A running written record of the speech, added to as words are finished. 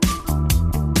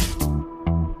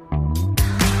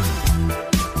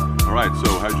right,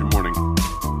 so how's your morning?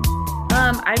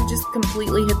 I've just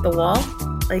completely hit the wall.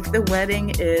 Like, the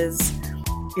wedding is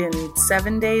in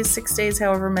 7 days, 6 days,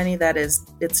 however many that is.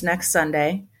 It's next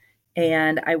Sunday.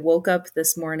 And I woke up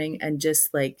this morning and just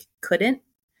couldn't.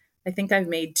 I think I've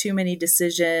made too many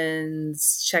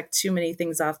decisions, checked too many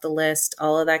things off the list,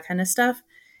 all of that kind of stuff.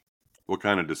 What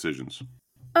kind of decisions?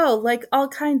 Oh, like all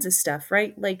kinds of stuff,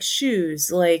 right? Like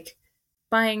shoes, like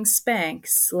buying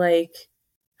Spanx, like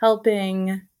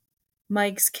helping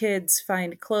Mike's kids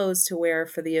find clothes to wear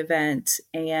for the event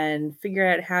and figure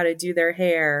out how to do their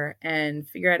hair and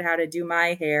figure out how to do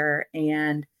my hair.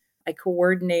 And I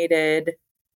coordinated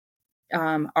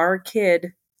our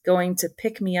kid going to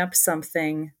pick me up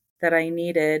something that I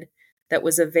needed that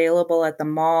was available at the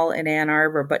mall in Ann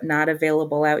Arbor, but not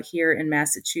available out here in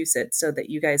Massachusetts, so that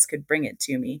you guys could bring it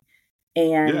to me.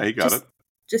 Yeah, And he got it.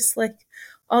 just like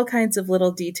all kinds of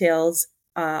little details.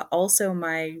 Also,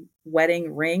 my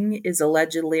wedding ring is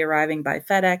allegedly arriving by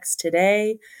FedEx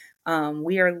today.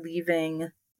 We are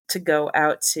leaving to go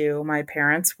out to my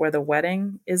parents where the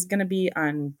wedding is going to be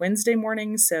on Wednesday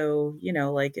morning. So,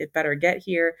 it better get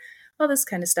here. All this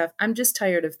kind of stuff. I'm just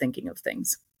tired of thinking of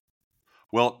things.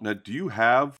 Well, now, do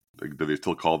they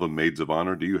still call them maids of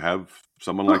honor? Do you have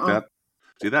someone like that?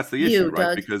 See, that's the issue, right?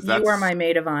 Doug, Because you are my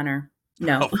maid of honor.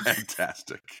 No. Oh,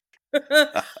 fantastic.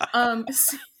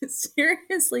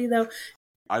 Seriously though,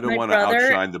 I don't want to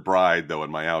outshine the bride though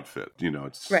in my outfit.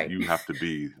 Right. You have to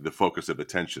be the focus of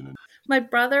attention. My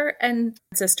brother and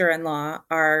sister-in-law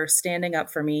are standing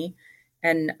up for me,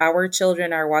 and our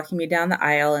children are walking me down the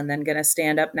aisle and then going to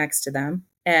stand up next to them.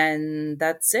 And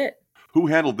that's it. Who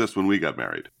handled this when we got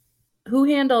married? Who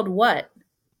handled what?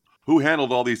 Who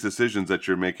handled all these decisions that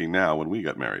you're making now when we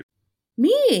got married?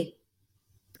 Me.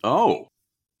 Oh.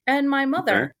 And my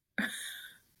mother. Okay.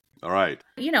 All right.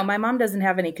 My mom doesn't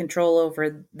have any control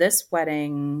over this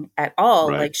wedding at all.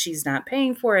 Right. Like, she's not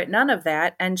paying for it, none of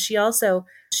that. And she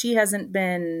hasn't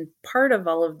been part of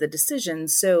all of the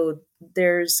decisions. So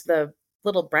there's the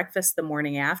little breakfast the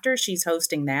morning after. She's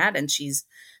hosting that and she's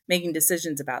making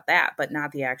decisions about that, but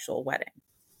not the actual wedding.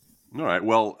 All right.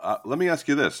 Well, let me ask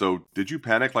you this. So did you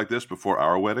panic like this before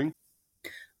our wedding?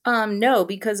 No,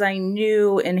 because I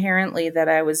knew inherently that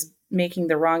I was making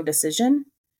the wrong decision.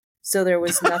 So there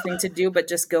was nothing to do but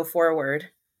just go forward.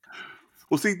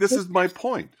 Well, see, this is my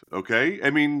point, okay?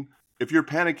 I mean, if you're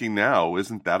panicking now,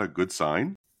 isn't that a good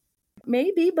sign?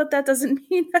 Maybe, but that doesn't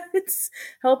mean that it's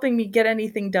helping me get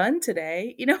anything done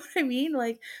today. You know what I mean?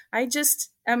 Like, I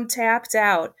just am tapped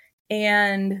out.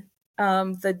 And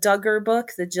the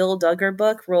Jill Duggar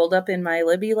book rolled up in my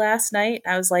Libby last night.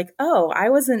 I was like, oh,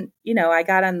 I wasn't, I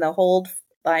got on the hold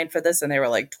line for this and they were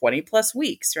like 20 plus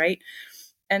weeks, right?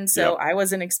 And so I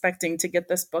wasn't expecting to get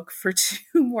this book for 2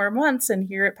 more months, and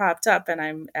here it popped up, and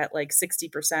I'm at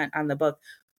 60% on the book.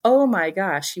 Oh my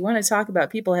gosh, you want to talk about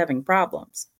people having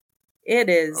problems? It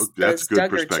is that's those good Duggar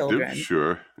perspective. children.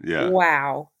 Sure, yeah.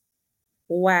 Wow.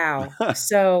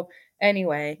 So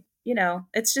anyway,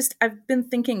 it's just I've been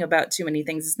thinking about too many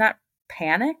things. It's not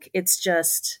panic. It's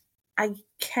just I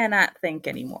cannot think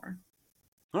anymore.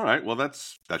 All right. Well, that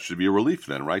should be a relief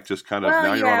then, right? Just kind of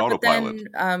now you're on autopilot.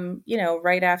 Then,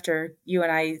 right after you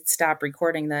and I stop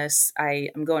recording this,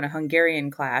 I am going to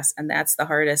Hungarian class, and that's the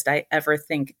hardest I ever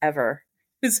think ever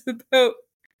is about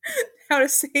how to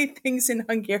say things in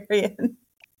Hungarian.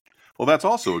 Well, that's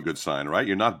also a good sign, right?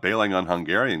 You're not bailing on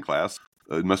Hungarian class.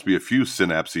 There must be a few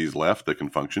synapses left that can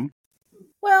function.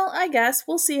 Well, I guess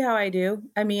we'll see how I do.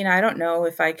 I mean, I don't know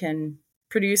if I can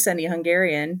produce any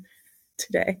Hungarian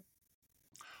today.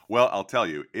 Well, I'll tell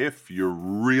you, if you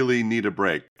really need a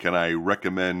break, can I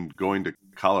recommend going to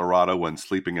Colorado and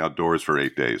sleeping outdoors for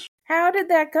 8 days? How did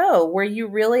that go? Were you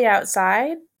really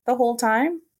outside the whole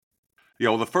time? Yeah,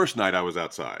 well, the first night I was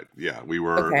outside. Yeah, we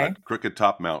were at Crooked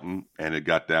Top Mountain, and it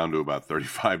got down to about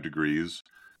 35 degrees.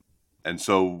 And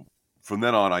so from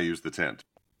then on, I used the tent.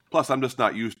 Plus, I'm just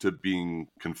not used to being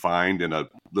confined in a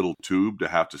little tube to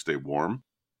have to stay warm.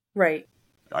 Right.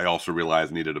 I also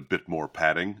realized I needed a bit more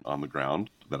padding on the ground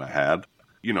than I had.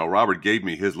 Robert gave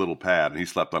me his little pad, and he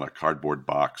slept on a cardboard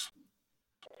box.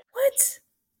 What?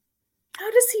 How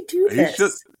does he do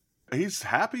this? He's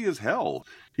happy as hell.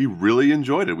 He really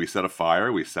enjoyed it. We set a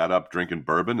fire. We sat up drinking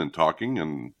bourbon and talking,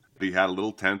 and he had a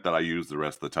little tent that I used the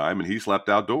rest of the time, and he slept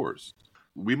outdoors.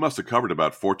 We must have covered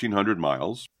about 1,400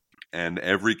 miles, and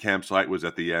every campsite was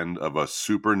at the end of a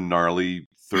super gnarly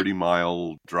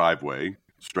 30-mile driveway,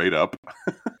 straight up.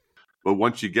 But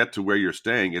once you get to where you're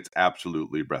staying, it's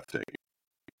absolutely breathtaking.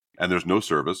 And there's no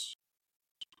service.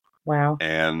 Wow.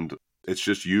 And it's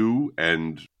just you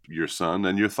and your son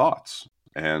and your thoughts.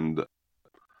 And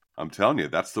I'm telling you,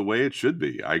 that's the way it should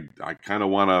be. I kind of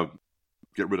want to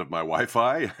get rid of my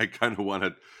Wi-Fi. I kind of want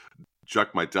to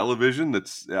chuck my television.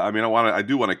 I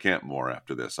do want to camp more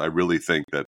after this. I really think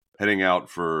that heading out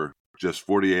for just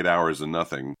 48 hours and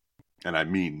nothing, and I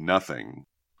mean nothing,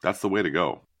 that's the way to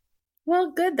go.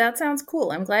 Well, good. That sounds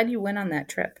cool. I'm glad you went on that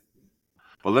trip.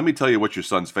 Well, let me tell you what your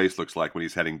son's face looks like when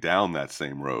he's heading down that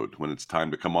same road, when it's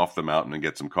time to come off the mountain and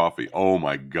get some coffee. Oh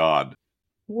my God.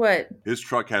 What? His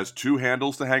truck has 2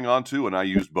 handles to hang on to, and I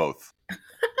use both.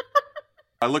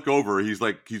 I look over,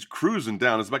 he's cruising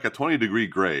down. It's like a 20-degree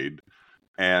grade,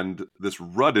 and this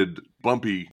rutted,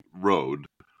 bumpy road,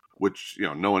 which,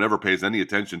 no one ever pays any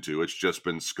attention to. It's just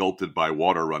been sculpted by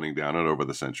water running down it over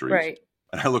the centuries. Right.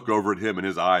 And I look over at him, and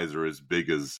his eyes are as big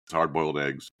as hard-boiled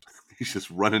eggs. He's just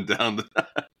running down.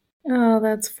 Oh,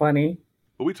 that's funny.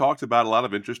 But we talked about a lot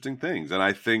of interesting things, and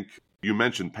I think you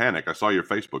mentioned panic. I saw your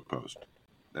Facebook post.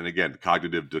 And again,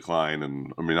 cognitive decline,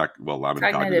 I'm in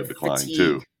cognitive decline fatigue.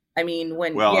 too. I mean,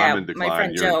 I'm in decline, my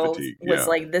friend you're in Joe fatigue. was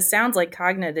like, this sounds like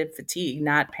cognitive fatigue,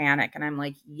 not panic. And I'm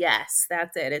like, yes,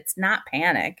 that's it. It's not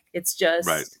panic. It's just,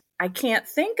 right. I can't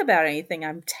think about anything.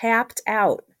 I'm tapped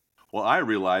out. Well, I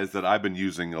realized that I've been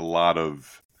using a lot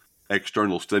of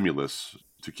external stimulus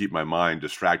to keep my mind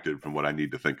distracted from what I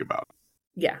need to think about.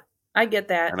 Yeah, I get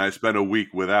that. And I spent a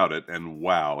week without it, and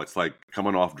wow, it's like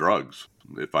coming off drugs,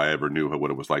 if I ever knew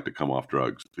what it was like to come off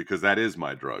drugs. Because that is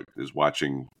my drug, is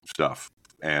watching stuff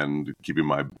and keeping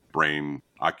my brain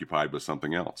occupied with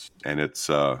something else. And it's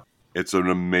an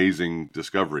amazing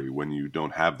discovery when you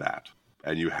don't have that.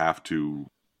 And you have to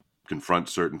confront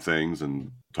certain things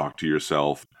and talk to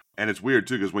yourself. And it's weird,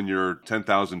 too, because when you're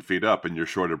 10,000 feet up and you're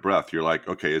short of breath, you're like,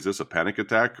 okay, is this a panic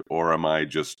attack or am I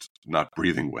just not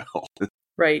breathing well?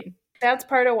 Right. That's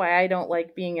part of why I don't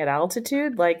like being at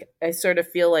altitude. Like, I sort of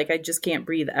feel like I just can't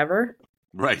breathe ever.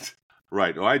 Right.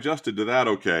 Well, I adjusted to that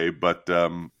okay, but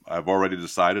I've already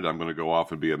decided I'm going to go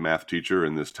off and be a math teacher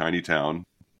in this tiny town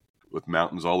with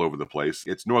mountains all over the place.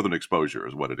 It's northern exposure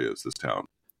is what it is, this town.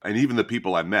 And even the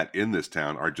people I met in this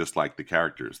town are just like the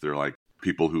characters. They're like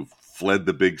people who fled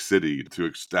the big city to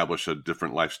establish a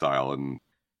different lifestyle. And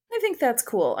I think that's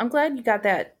cool. I'm glad you got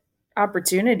that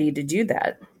opportunity to do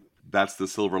that. That's the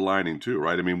silver lining too,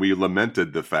 right? I mean, we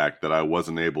lamented the fact that I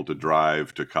wasn't able to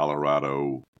drive to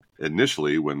Colorado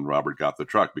initially when Robert got the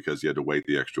truck because he had to wait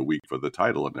the extra week for the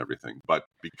title and everything. But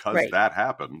because that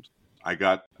happened, I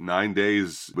got 9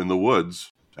 days in the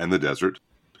woods and the desert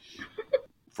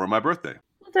for my birthday.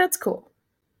 Well, that's cool.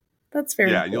 That's very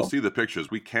cool. Yeah, and you'll see the pictures.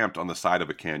 We camped on the side of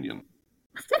a canyon.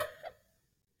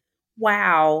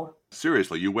 Wow.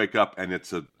 Seriously, you wake up and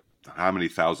it's a how many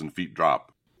thousand feet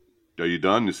drop? Are you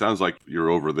done? It sounds like you're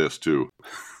over this too.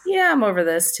 Yeah, I'm over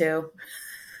this too.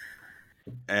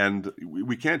 And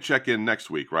we can't check in next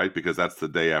week, right? Because that's the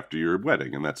day after your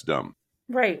wedding, and that's dumb.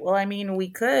 Right. Well, I mean, we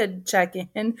could check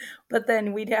in, but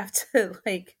then we'd have to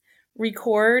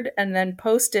record and then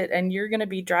post it, and you're going to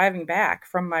be driving back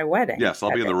from my wedding. Yes,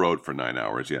 I'll be on the road for 9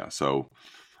 hours, yeah. So,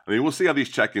 I mean, we'll see how these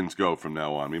check-ins go from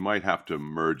now on. We might have to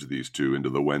merge these two into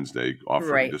the Wednesday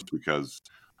offering just because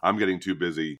I'm getting too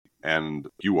busy, and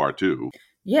you are too.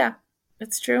 Yeah,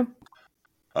 it's true.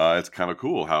 It's kind of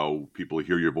cool how people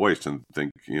hear your voice and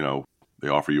think, they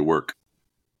offer you work.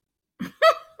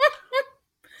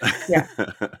 Yeah.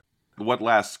 What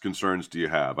last concerns do you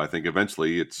have? I think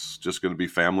eventually it's just going to be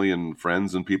family and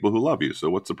friends and people who love you. So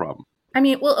what's the problem? I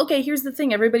mean, well, okay, here's the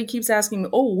thing. Everybody keeps asking me,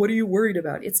 oh, what are you worried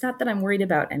about? It's not that I'm worried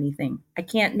about anything. I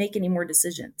can't make any more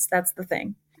decisions. That's the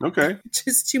thing. Okay.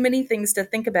 Just too many things to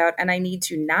think about, and I need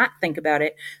to not think about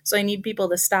it. So I need people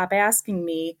to stop asking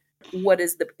me, what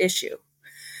is the issue?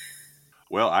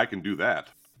 Well, I can do that.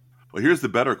 Well, here's the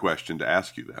better question to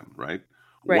ask you then, right?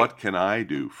 What can I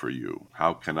do for you?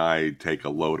 How can I take a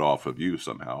load off of you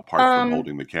somehow, apart from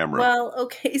holding the camera? Well,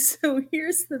 okay, so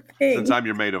here's the thing. Since I'm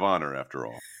your maid of honor, after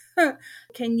all.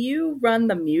 Can you run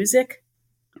the music?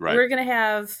 Right. We're going to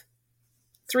have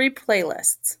 3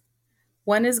 playlists.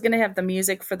 One is going to have the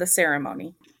music for the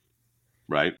ceremony.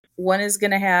 Right. One is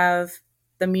going to have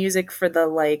the music for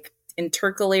the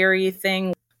intercalary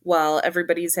thing while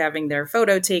everybody's having their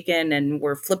photo taken and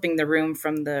we're flipping the room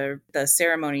from the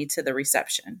ceremony to the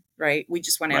reception, right? We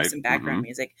just want to have some background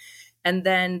music. And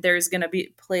then there's going to be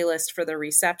a playlist for the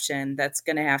reception that's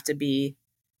going to have to be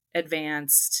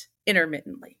advanced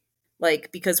intermittently.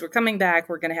 Because we're coming back,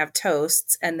 we're going to have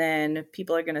toasts, and then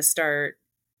people are going to start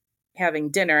having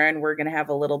dinner, and we're going to have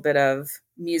a little bit of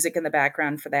music in the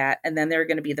background for that. And then there are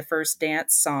going to be the first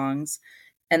dance songs,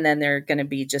 and then there are going to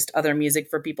be just other music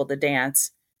for people to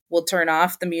dance. We'll turn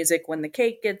off the music when the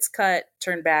cake gets cut,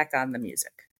 turn back on the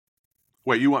music.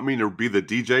 Wait, you want me to be the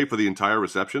DJ for the entire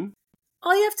reception?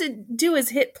 all you have to do is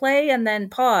hit play and then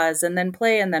pause and then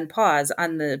play and then pause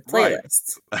on the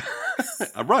playlists.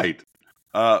 Right.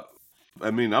 Right. I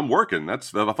mean, I'm working.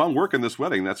 If I'm working this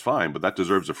wedding, that's fine, but that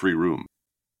deserves a free room.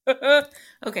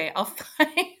 Okay,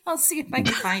 I'll see if I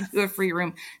can find you a free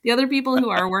room. The other people who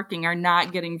are working are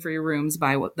not getting free rooms,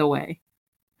 by the way.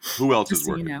 Who else Just is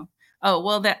so working? you know. Oh,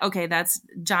 well, that's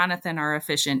Jonathan, our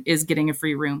efficient, is getting a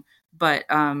free room, but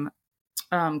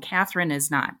Catherine is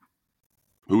not.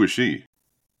 Who is she?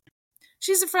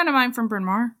 She's a friend of mine from Bryn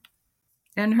Mawr.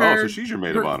 And so she's your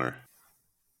maid of honor.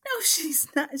 No, she's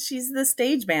not. She's the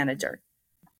stage manager.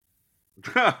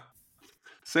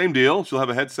 Same deal. She'll have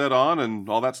a headset on and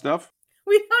all that stuff.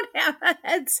 We don't have a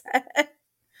headset.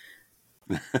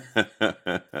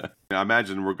 I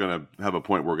imagine we're going to have a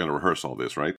point where we're going to rehearse all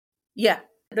this, right? Yeah.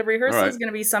 The rehearsal Right. is going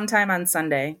to be sometime on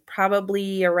Sunday,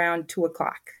 probably around 2:00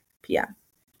 p.m.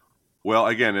 Well,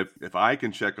 again, if I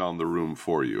can check on the room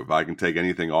for you, if I can take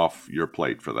anything off your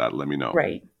plate for that, let me know.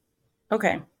 Right.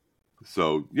 Okay.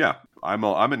 So, yeah,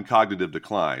 I'm in cognitive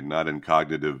decline, not in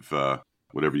cognitive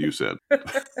whatever you said.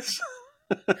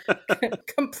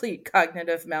 Complete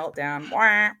cognitive meltdown.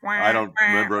 I don't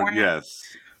remember. Yes.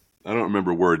 I don't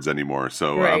remember words anymore,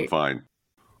 so Right. I'm fine.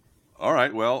 All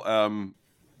right. Well,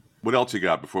 what else you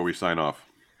got before we sign off?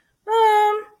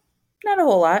 Not a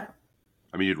whole lot.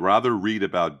 I mean, you'd rather read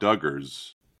about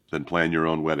Duggars than plan your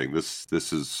own wedding. This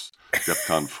is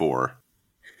DEFCON 4.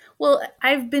 Well,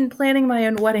 I've been planning my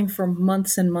own wedding for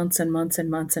months and months and months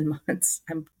and months and months.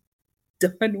 I'm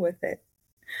done with it.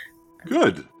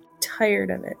 Good. Tired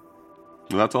of it.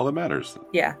 Well, that's all that matters.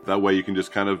 Yeah. That way you can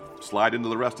just kind of slide into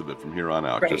the rest of it from here on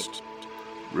out. Right. Just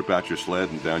rip out your sled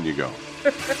and down you go.